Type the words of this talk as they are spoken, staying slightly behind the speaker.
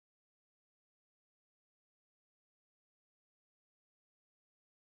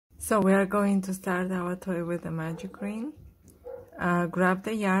So we are going to start our toy with the magic ring. Grab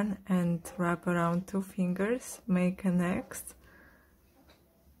the yarn and wrap around 2 fingers, make a next,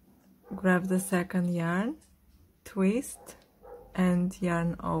 grab the second yarn, twist and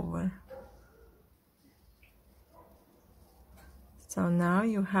yarn over. So now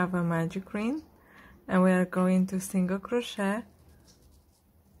you have a magic ring, and we are going to single crochet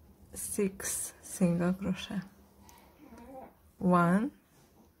 6 single crochet. 1,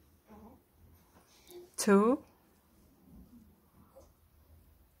 2,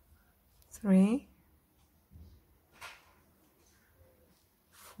 3,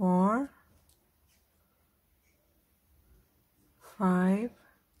 4, 5,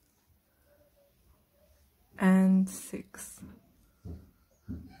 and 6.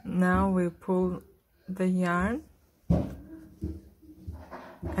 Now we pull the yarn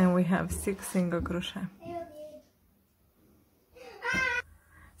and we have 6 single crochet.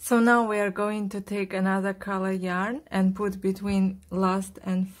 So now we are going to take another color yarn and put between last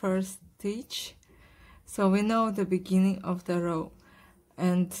and first stitch, so we know the beginning of the row.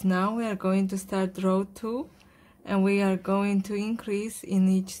 And now we are going to start row 2, and we are going to increase in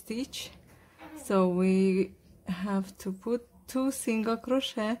each stitch, so we have to put 2 single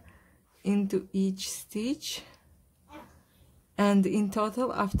crochet into each stitch, and in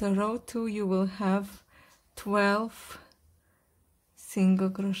total after row 2 you will have 12 single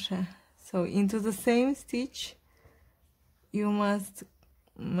crochet. So into the same stitch you must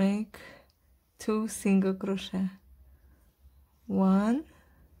make 2 single crochet, 1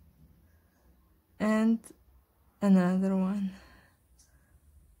 and another one.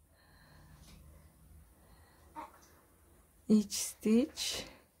 Each stitch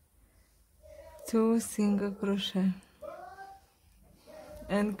 2 single crochet,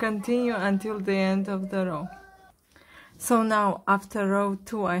 and continue until the end of the row. So now after row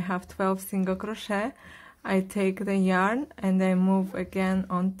 2 I have 12 single crochet. I take the yarn and I move again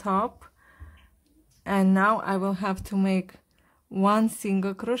on top, and now I will have to make 1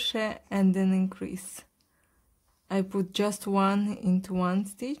 single crochet and then increase. I put just 1 into one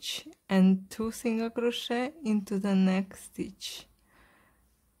stitch and 2 single crochet into the next stitch.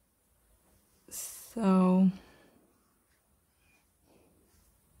 So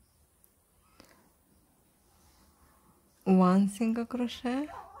one single crochet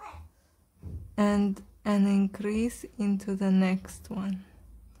and an increase into the next one,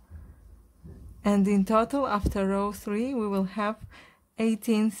 and in total after row 3 we will have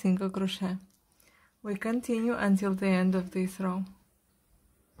 18 single crochet. We continue until the end of this row.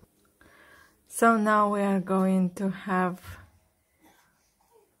 So now we are going to have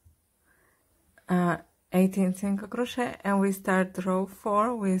 18 single crochet, and we start row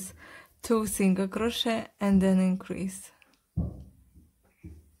 4 with 2 single crochet and then increase.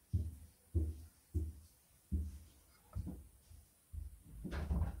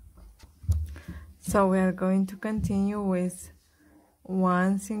 So we are going to continue with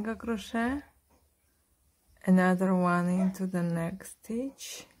 1 single crochet, another one into the next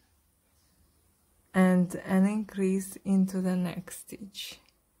stitch, and an increase into the next stitch.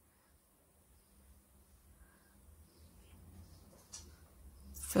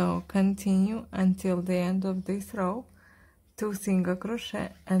 So continue until the end of this row, 2 single crochet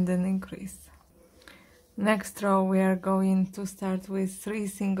and then increase. Next row we are going to start with 3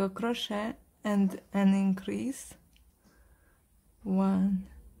 single crochet and an increase, 1,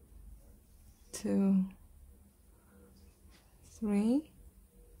 2, 3,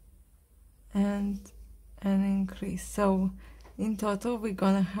 and an increase. So in total we're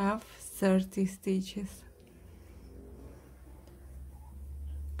gonna have 30 stitches.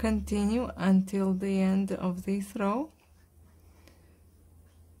 Continue until the end of this row,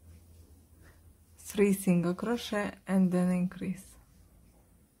 3 single crochet and then increase.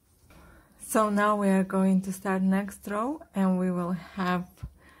 So now we are going to start next row, and we will have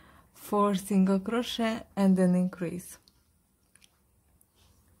 4 single crochet and then increase.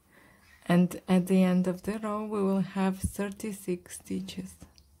 And at the end of the row we will have 36 stitches.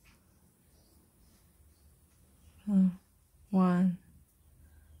 1,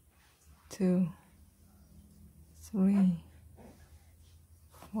 2, 3,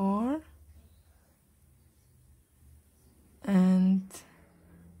 4, and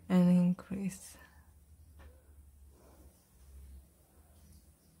an increase.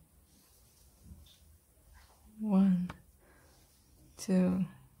 1, 2,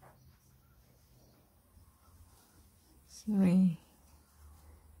 3,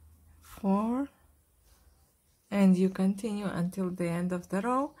 4, and you continue until the end of the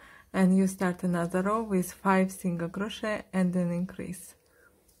row, and you start another row with 5 single crochet and an increase.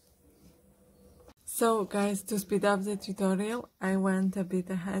 So guys, to speed up the tutorial, I went a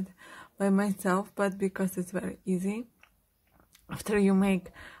bit ahead by myself, but because it's very easy, after you make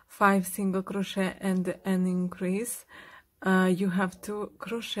 5 single crochet and an increase, you have to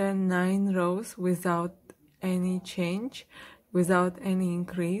crochet 9 rows without any change, without any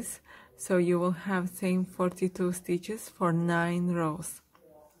increase, so you will have same 42 stitches for 9 rows.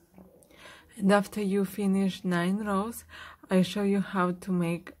 And after you finish 9 rows, I show you how to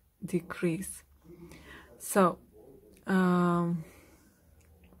make decrease. So I'm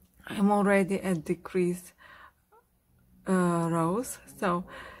already at decrease rows, so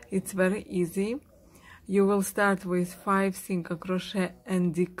it's very easy. You will start with 5 single crochet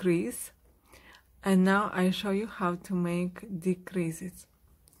and decrease, and now I show you how to make decreases.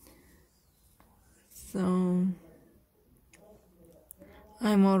 So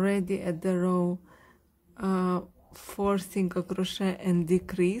I'm already at the row 4 single crochet and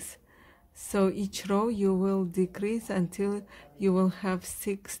decrease. So each row you will decrease until you will have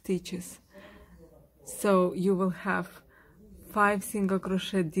 6 stitches. So you will have 5 single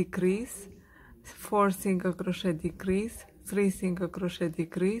crochet decrease, 4 single crochet decrease, 3 single crochet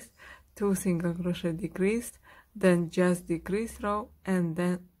decrease, 2 single crochet decrease, then just decrease row, and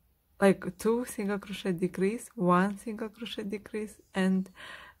then like 2 single crochet decrease, 1 single crochet decrease, and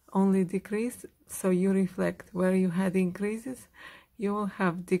only decrease. So you reflect where you had increases, you will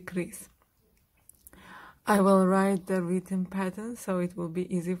have decrease. I will write the written pattern so it will be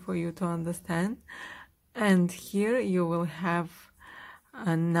easy for you to understand. And here you will have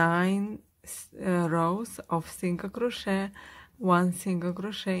 9 rows of single crochet, 1 single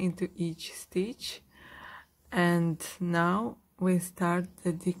crochet into each stitch. And now we start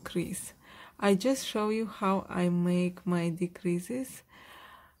the decrease. I just show you how I make my decreases.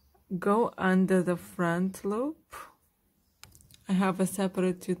 Go under the front loop. I have a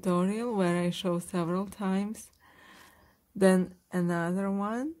separate tutorial where I show several times, then another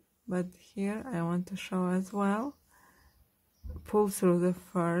one, but here I want to show as well. Pull through the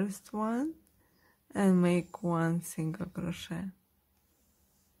first one and make 1 single crochet.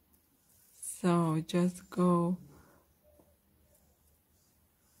 So just go,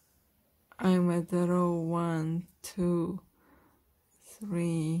 I'm at the row 1, 2,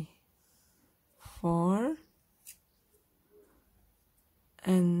 3, 4.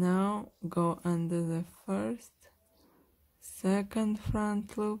 And now go under the first, second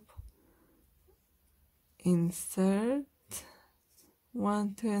front loop, insert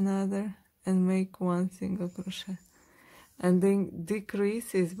one to another, and make 1 single crochet. And then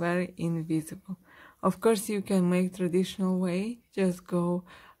decrease is very invisible. Of course you can make traditional way, just go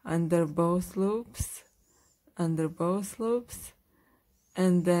under both loops, and then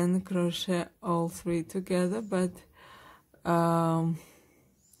crochet all 3 together, but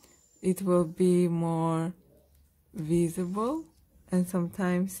it will be more visible, and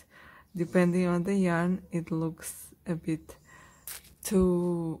sometimes depending on the yarn it looks a bit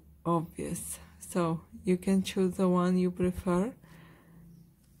too obvious. So you can choose the one you prefer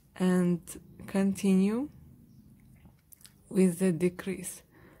and continue with the decrease.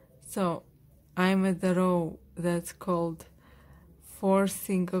 So I'm at the row that's called 4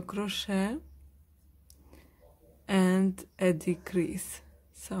 single crochet and a decrease.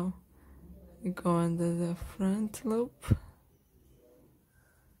 So you go under the front loop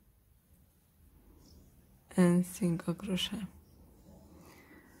and single crochet.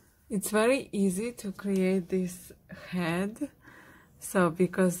 It's very easy to create this head, so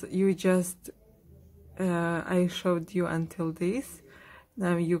because you just I showed you until this,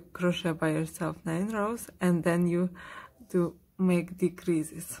 now you crochet by yourself 9 rows and then you do make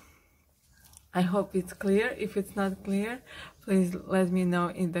decreases. I hope it's clear. If it's not clear, please let me know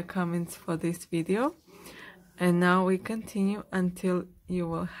in the comments for this video. And now we continue until you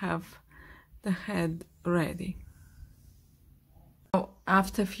will have the head ready. So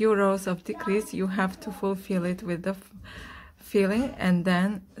after a few rows of decrease, you have to fulfill it with the filling and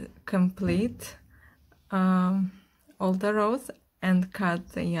then complete all the rows and cut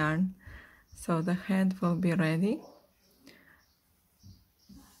the yarn. So the head will be ready.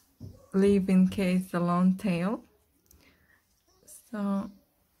 Leave in case the long tail. So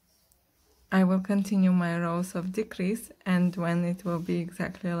I will continue my rows of decrease, and when it will be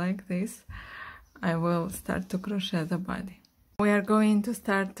exactly like this, I will start to crochet the body. We are going to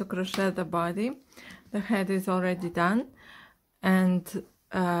start to crochet the body. The head is already done, and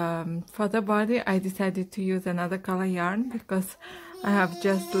for the body I decided to use another color yarn because I have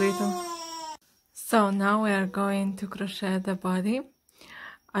just little. So now we are going to crochet the body.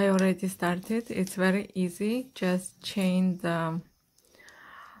 I already started. It's very easy. Just chain the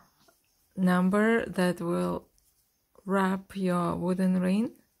number that will wrap your wooden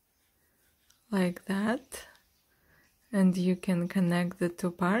ring like that, and you can connect the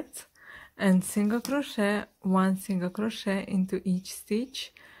two parts and single crochet, one single crochet into each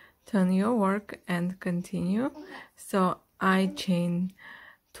stitch, turn your work and continue. So I chain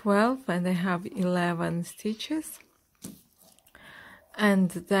 12 and I have 11 stitches, and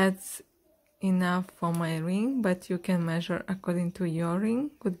that's enough for my ring, but you can measure according to your ring,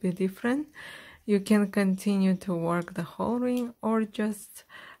 could be different. You can continue to work the whole ring or just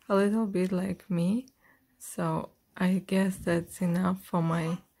a little bit like me. So I guess that's enough for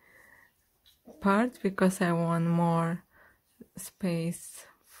my part, because I want more space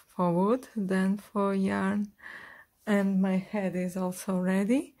for wood than for yarn. And my head is also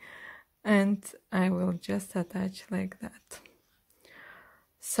ready, and I will just attach like that.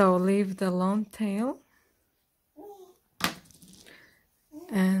 So leave the long tail,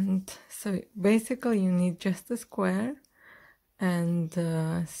 and so basically you need just a square and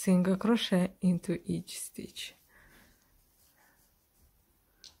single crochet into each stitch.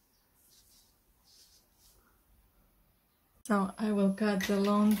 So I will cut the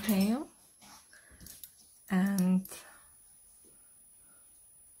long tail and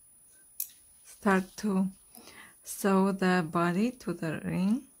start to sew the body to the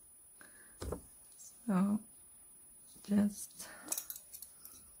ring. So just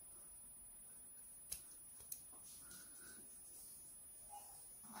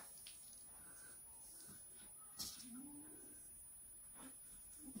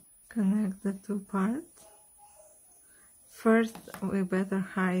connect the two parts. First, we better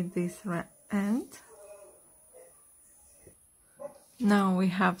hide this end. Now we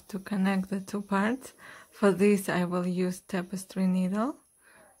have to connect the two parts. For this I will use tapestry needle.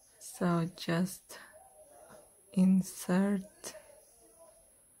 So just insert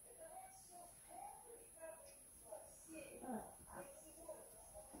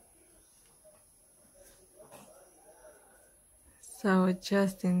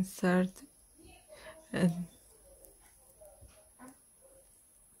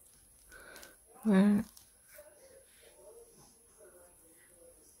where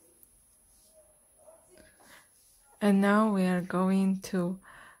and now we are going to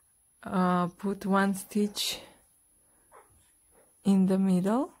put one stitch in the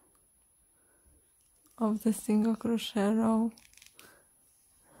middle of the single crochet row,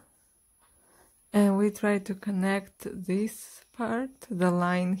 and we try to connect this part, the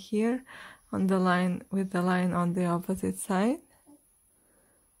line here, on the line with the line on the opposite side,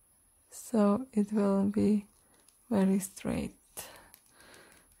 so it will be very straight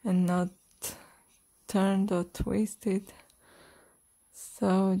and not turned or twisted.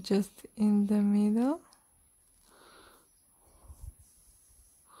 So just in the middle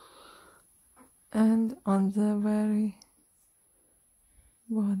and on the very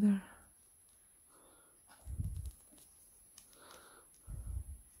border.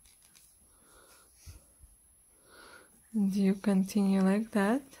 And you continue like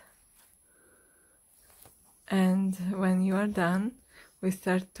that, and when you are done we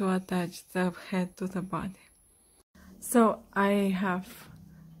start to attach the head to the body. So I have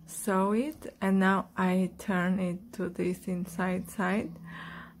sew it, and now I turn it to this inside side.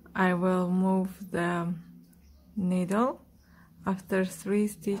 I will move the needle after 3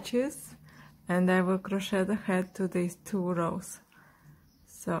 stitches, and I will crochet the head to these 2 rows.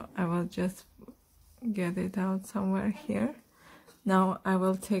 So I will just get it out somewhere here. Now I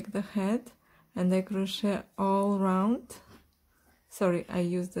will take the head and I crochet all around. Sorry, I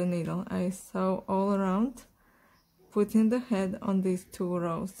use the needle. I sew all around, putting the head on these 2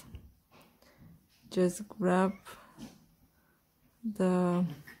 rows. Just grab the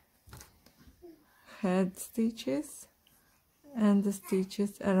head stitches and the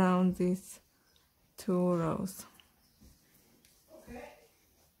stitches around these 2 rows.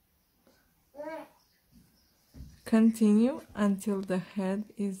 Continue until the head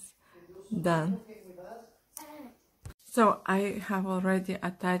is done. So I have already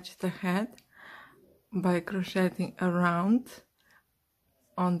attached the head by crocheting around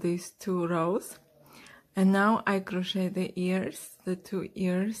on these 2 rows, and now I crochet the ears, the 2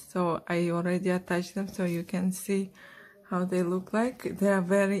 ears. So I already attached them so you can see how they look like. They are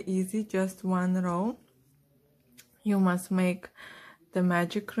very easy, just 1 row. You must make the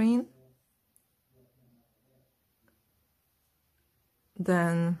magic ring,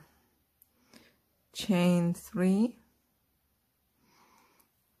 then chain 3,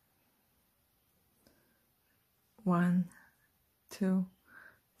 1, 2,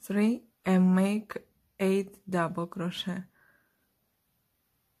 3, and make 8 double crochet.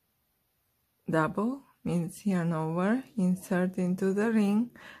 double, means yarn over, insert into the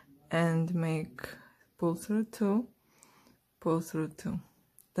ring and make pull through 2, pull through 2,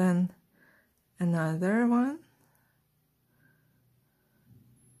 then another one,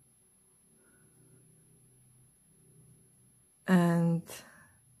 and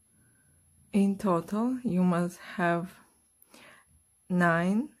in total you must have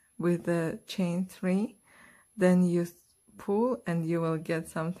 9 with the chain 3. Then you pull and you will get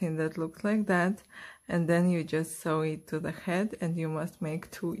something that looks like that, and then you just sew it to the head and you must make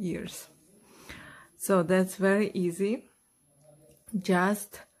 2 ears. So that's very easy,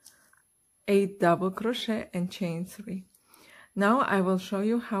 just 8 double crochet and chain 3. Now I will show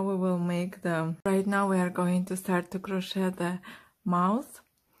you how we will make the, right now we are going to start to crochet the mouth,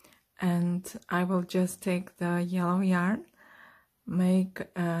 and I will just take the yellow yarn, make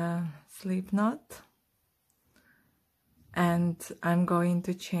a slip knot, and I'm going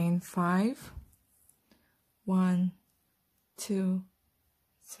to chain 5, 1, 2,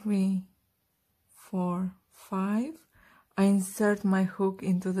 3, 4, 5. I insert my hook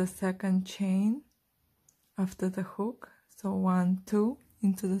into the second chain after the hook, so 1, 2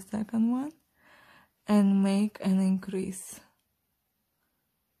 into the second one, and make an increase,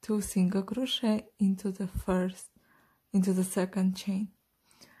 2 single crochet into the second chain.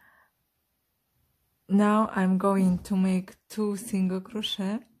 Now I'm going to make 2 single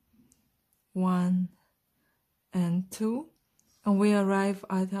crochet, 1 and 2, and we arrive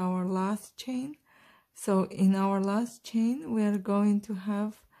at our last chain. So in our last chain we are going to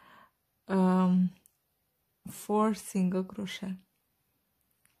have 4 single crochet.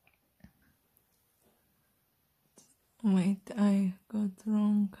 Wait, I got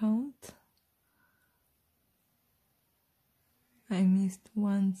wrong count. I missed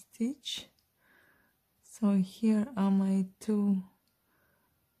 1 stitch. So here are my 2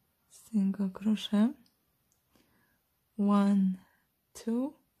 single crochet, 1,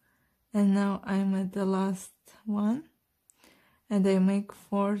 2, and now I'm at the last one, and I make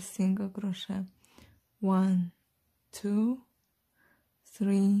 4 single crochet, 1, 2,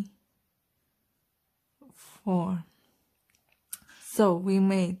 3, 4. So we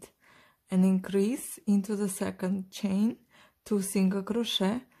made an increase into the second chain, 2 single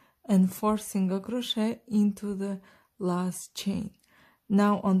crochet, and 4 single crochet into the last chain.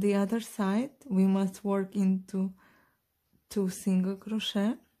 Now on the other side we must work into 2 single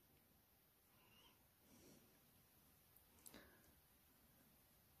crochet,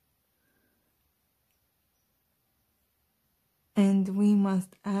 and we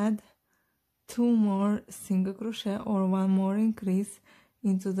must add 2 more single crochet or 1 more increase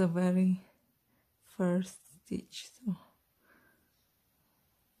into the very first stitch. So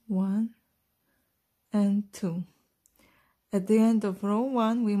 1 and 2. At the end of row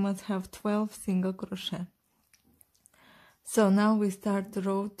 1 we must have 12 single crochet. So now we start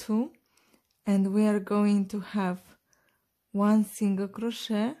row 2, and we are going to have 1 single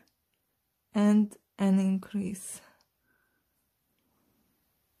crochet and an increase.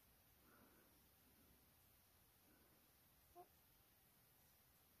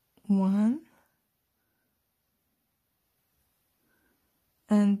 One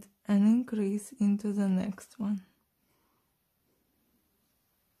and an increase into the next one.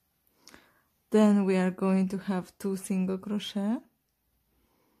 Then we are going to have 2 single crochet,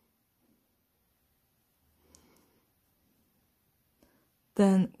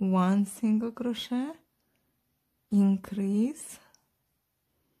 then 1 single crochet, increase,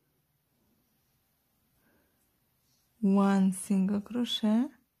 1 single crochet,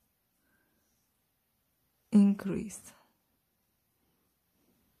 increase,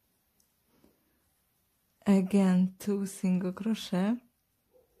 again 2 single crochet,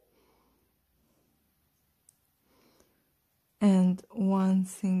 and 1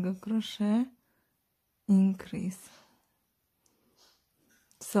 single crochet, increase.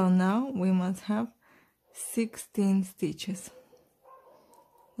 So now we must have 16 stitches.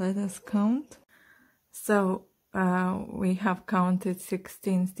 Let us count. So we have counted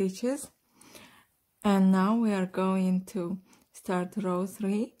 16 stitches, and now we are going to start row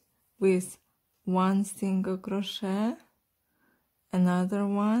 3 with 1 single crochet, another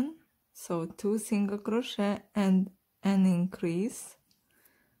one, so 2 single crochet and an increase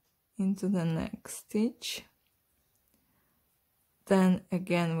into the next stitch. Then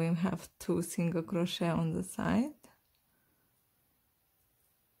again we have 2 single crochet on the side,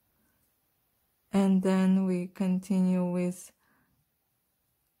 and then we continue with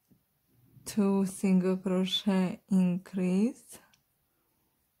 2 single crochet, increase,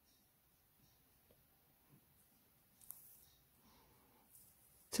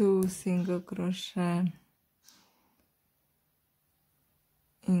 2 single crochet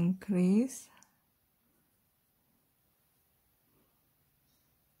increase,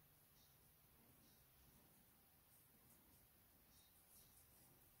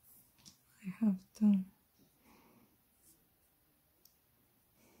 I have to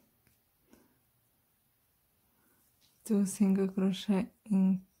 2 single crochet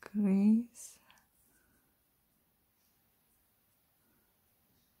increase,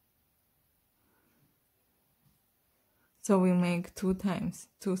 so we make 2 times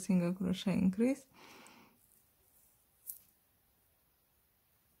 2 single crochet increase.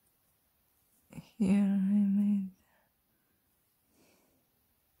 Here I made,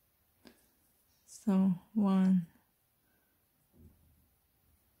 so 1,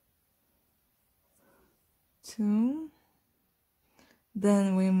 2,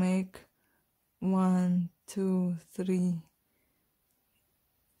 then we make 1, 2, 3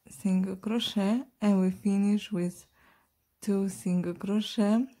 single crochet, and we finish with 2 single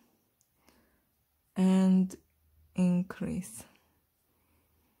crochet and increase.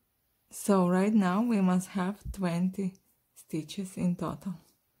 So right now we must have 20 stitches in total.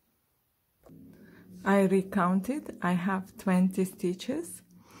 I recounted, I have 20 stitches,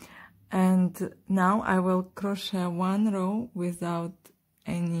 and now I will crochet 1 row without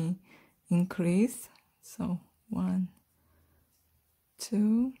any increase. So 1,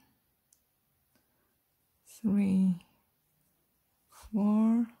 2, 3,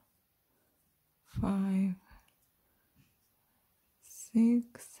 4, 5,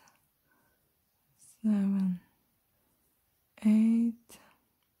 6, 7, 8,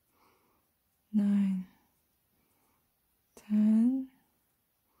 9, 10,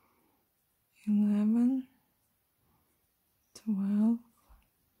 11, 12,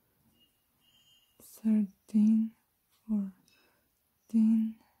 13,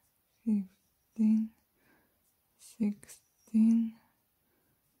 14, 15, 16,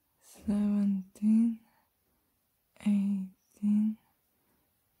 17, 18,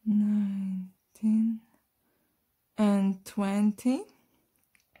 19, and 20.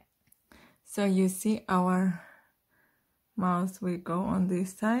 So you see our mouse will go on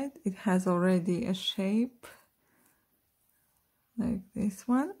this side. It has already a shape like this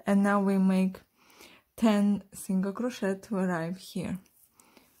one, and now we make 10 single crochet to arrive here.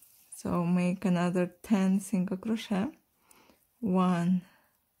 So make another 10 single crochet, 1,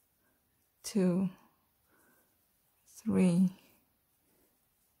 2, 3,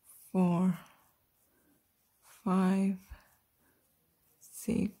 4, 5,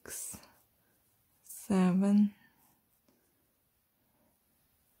 6, 7,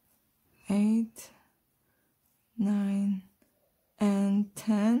 8, 9, and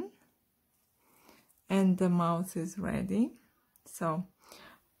 10, and the mouse is ready. So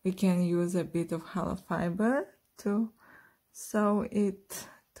we can use a bit of hollow fiber to sew it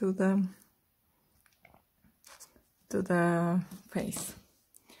to the face.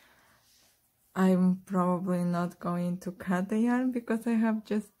 I'm probably not going to cut the yarn because I have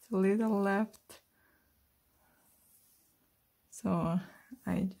just a little left. So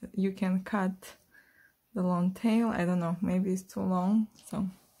you can cut the long tail. I don't know, maybe it's too long. So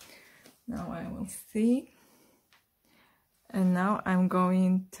now I will see. And now I'm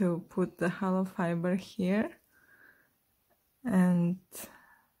going to put the hollow fiber here and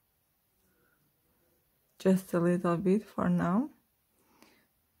just a little bit for now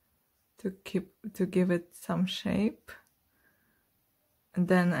to give it some shape. And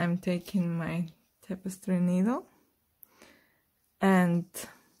then I'm taking my tapestry needle and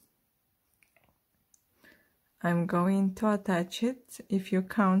I'm going to attach it, if you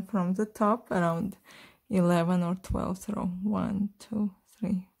count from the top, around 11 or 12 row. 1, 2,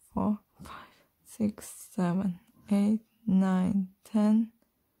 3, 4, 5, 6, 7, 8, 9, 10,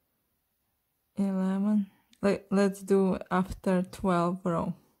 11. Let's do after 12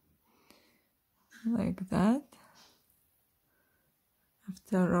 row, like that.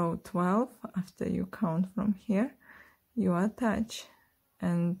 After row 12, after you count from here, you attach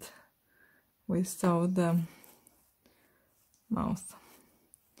and we sew the mouth.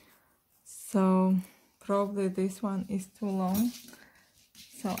 So probably this one is too long,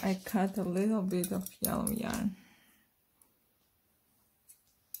 so I cut a little bit of yellow yarn.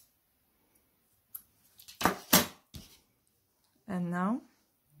 And now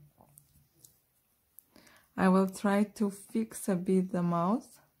I will try to fix a bit the mouth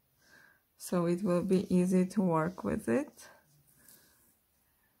so it will be easy to work with it.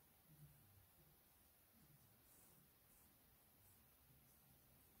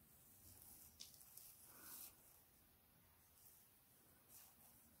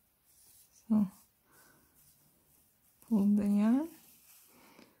 So pull the yarn.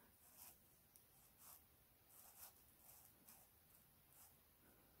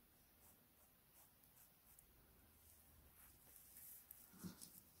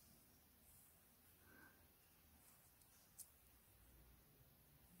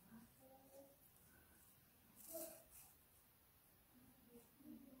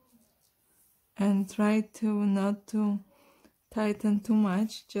 And try to not to tighten too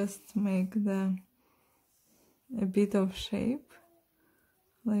much, just make a bit of shape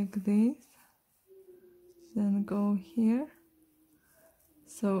like this, then go here,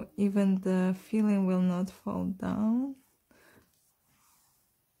 so even the filling will not fall down.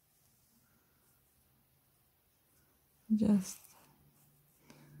 Just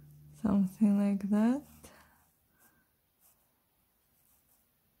something like that.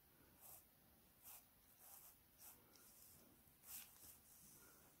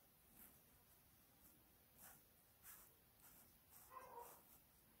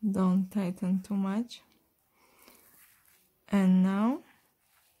 Don't tighten too much. And now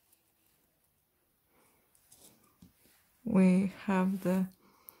we have the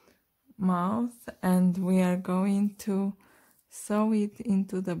mouth and we are going to sew it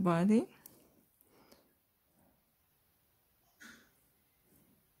into the body.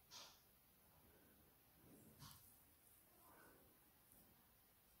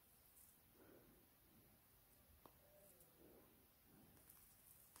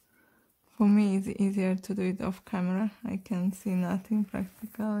 For me, it's easier to do it off camera. I can see nothing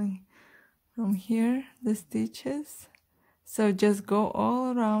practically from here, the stitches. So just go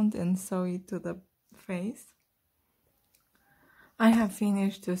all around and sew it to the face. I have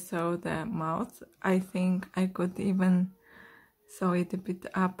finished to sew the mouth. I think I could even sew it a bit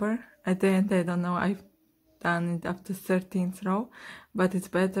upper. At the end, I don't know, I've done it up to 13th row, but it's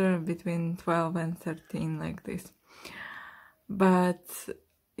better between 12 and 13 like this. But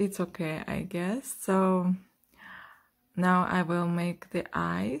it's okay, I guess. So now I will make the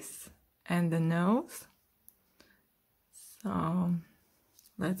eyes and the nose. So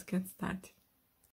let's get started.